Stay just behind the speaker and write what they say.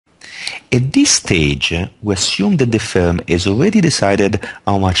At this stage, we assume that the firm has already decided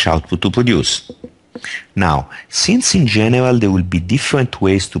how much output to produce. Now, since in general there will be different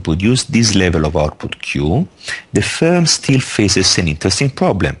ways to produce this level of output Q, the firm still faces an interesting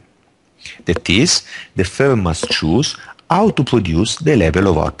problem. That is, the firm must choose how to produce the level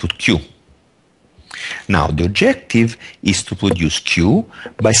of output Q. Now, the objective is to produce Q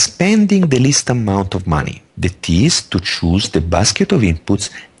by spending the least amount of money, that is, to choose the basket of inputs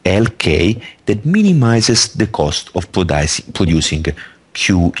Lk that minimizes the cost of producing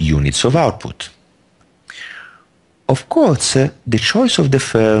Q units of output. Of course, the choice of the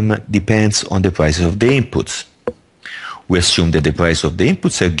firm depends on the prices of the inputs. We assume that the price of the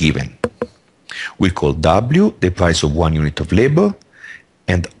inputs are given. We call W the price of 1 unit of labor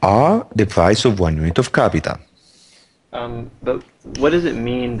and R the price of 1 unit of capital. But what does it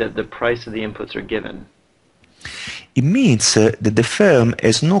mean that the price of the inputs are given? It means that the firm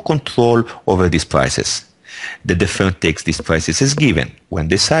has no control over these prices, that the firm takes these prices as given when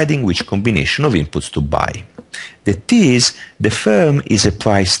deciding which combination of inputs to buy. That is, the firm is a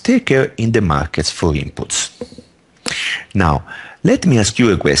price taker in the markets for inputs. Now, let me ask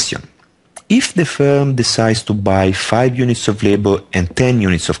you a question. If the firm decides to buy 5 units of labor and 10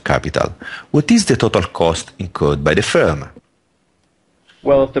 units of capital, what is the total cost incurred by the firm?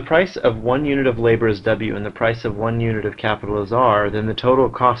 Well, if the price of 1 unit of labor is W and the price of 1 unit of capital is R, then the total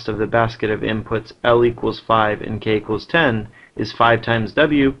cost of the basket of inputs L equals 5 and K equals 10 is 5 times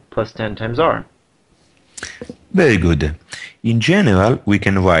W plus 10 times R. Very good. In general, we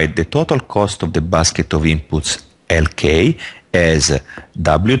can write the total cost of the basket of inputs Lk as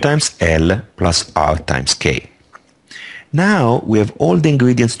W times L plus R times K. Now we have all the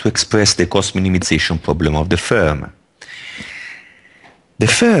ingredients to express the cost minimization problem of the firm. The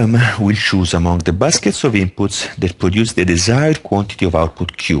firm will choose among the baskets of inputs that produce the desired quantity of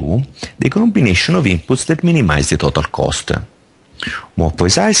output Q the combination of inputs that minimize the total cost. More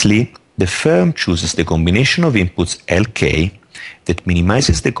precisely, the firm chooses the combination of inputs Lk that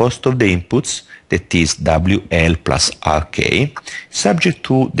minimizes the cost of the inputs, that is WL plus RK, subject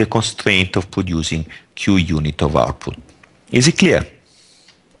to the constraint of producing Q unit of output. Is it clear?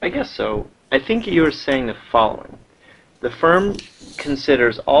 I guess so. I think you are saying the following. The firm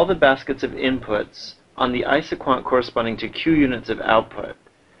considers all the baskets of inputs on the isoquant corresponding to Q units of output.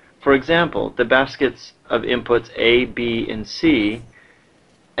 For example, the baskets of inputs A, B, and C,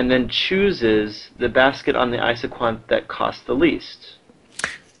 and then chooses the basket on the isoquant that costs the least.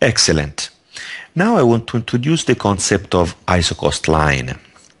 Excellent. Now I want to introduce the concept of isocost line.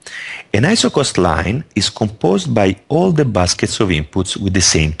 An isocost line is composed by all the baskets of inputs with the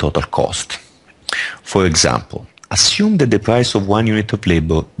same total cost. For example, assume that the price of 1 unit of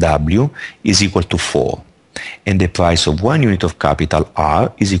labor, W, is equal to 4, and the price of 1 unit of capital,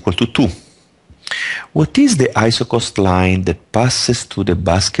 R, is equal to 2. What is the isocost line that passes through the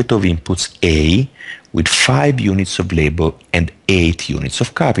basket of inputs A with 5 units of labor and 8 units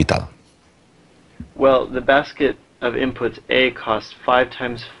of capital? Well, the basket of inputs A costs 5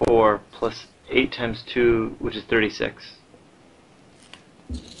 times 4 plus 8 times 2, which is 36.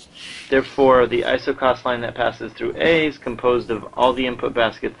 Therefore, the isocost line that passes through A is composed of all the input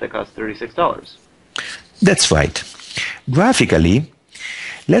baskets that cost $36. That's right. Graphically,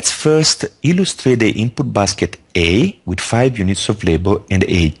 let's first illustrate the input basket A with 5 units of labor and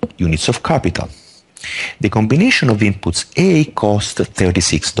 8 units of capital. The combination of inputs A costs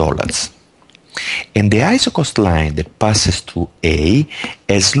 $36. And the isocost line that passes through A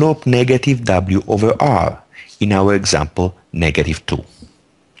has slope negative W over R, in our example, negative 2.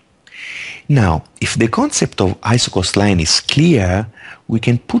 Now, if the concept of isocost line is clear, we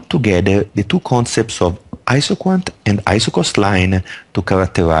can put together the two concepts of isoquant and isocost line to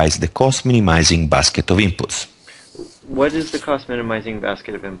characterize the cost minimizing basket of inputs. What is the cost minimizing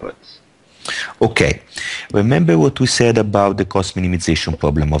basket of inputs? Okay, remember what we said about the cost minimization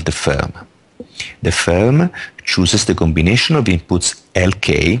problem of the firm. The firm chooses the combination of inputs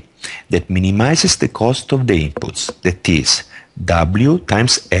Lk that minimizes the cost of the inputs, that is, W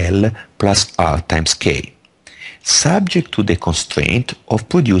times L plus R times K, subject to the constraint of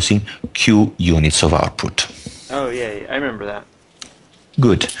producing Q units of output. Oh, yeah, I remember that.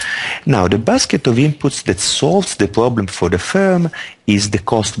 Good. Now, the basket of inputs that solves the problem for the firm is the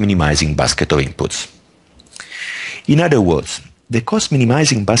cost minimizing basket of inputs. In other words, the cost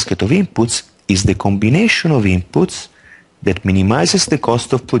minimizing basket of inputs is the combination of inputs that minimizes the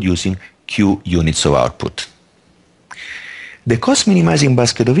cost of producing Q units of output. The cost minimizing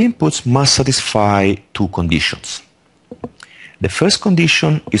basket of inputs must satisfy two conditions. The first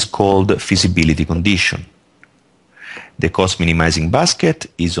condition is called feasibility condition. The cost minimizing basket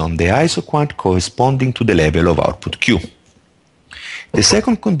is on the isoquant corresponding to the level of output Q. The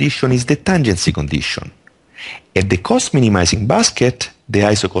second condition is the tangency condition. At the cost minimizing basket, the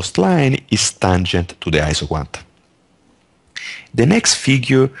isocost line is tangent to the isoquant. The next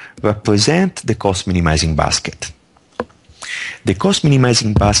figure represents the cost minimizing basket. The cost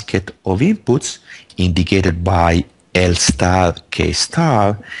minimizing basket of inputs, indicated by L star K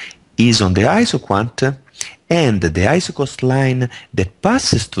star, is on the isoquant, and the isocost line that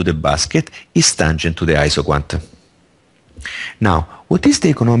passes through the basket is tangent to the isoquant. Now, what is the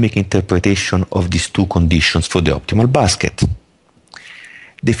economic interpretation of these two conditions for the optimal basket?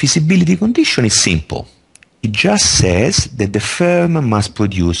 The feasibility condition is simple. It just says that the firm must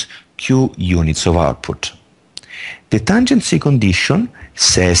produce Q units of output. The tangency condition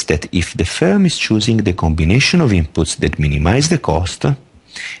says that if the firm is choosing the combination of inputs that minimize the cost,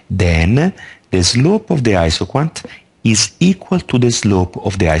 then the slope of the isoquant is equal to the slope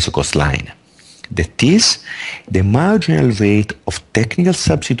of the isocost line. That is, the marginal rate of technical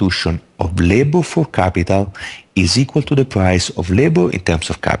substitution of labor for capital is equal to the price of labor in terms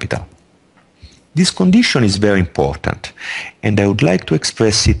of capital. This condition is very important, and I would like to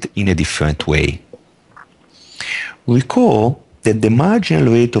express it in a different way. Recall that the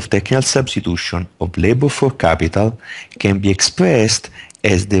marginal rate of technical substitution of labor for capital can be expressed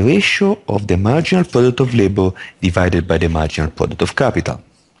as the ratio of the marginal product of labor divided by the marginal product of capital.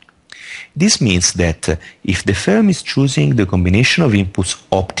 This means that if the firm is choosing the combination of inputs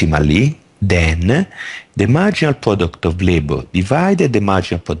optimally, then the marginal product of labor divided the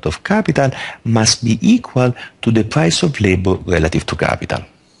marginal product of capital must be equal to the price of labor relative to capital.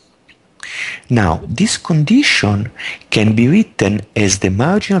 Now, this condition can be written as the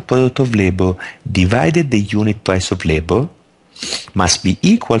marginal product of labor divided the unit price of labor must be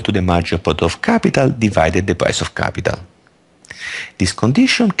equal to the marginal product of capital divided the price of capital. This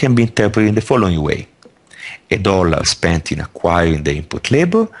condition can be interpreted in the following way. $1 spent in acquiring the input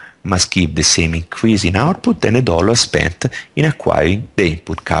labor must give the same increase in output than $1 spent in acquiring the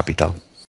input capital.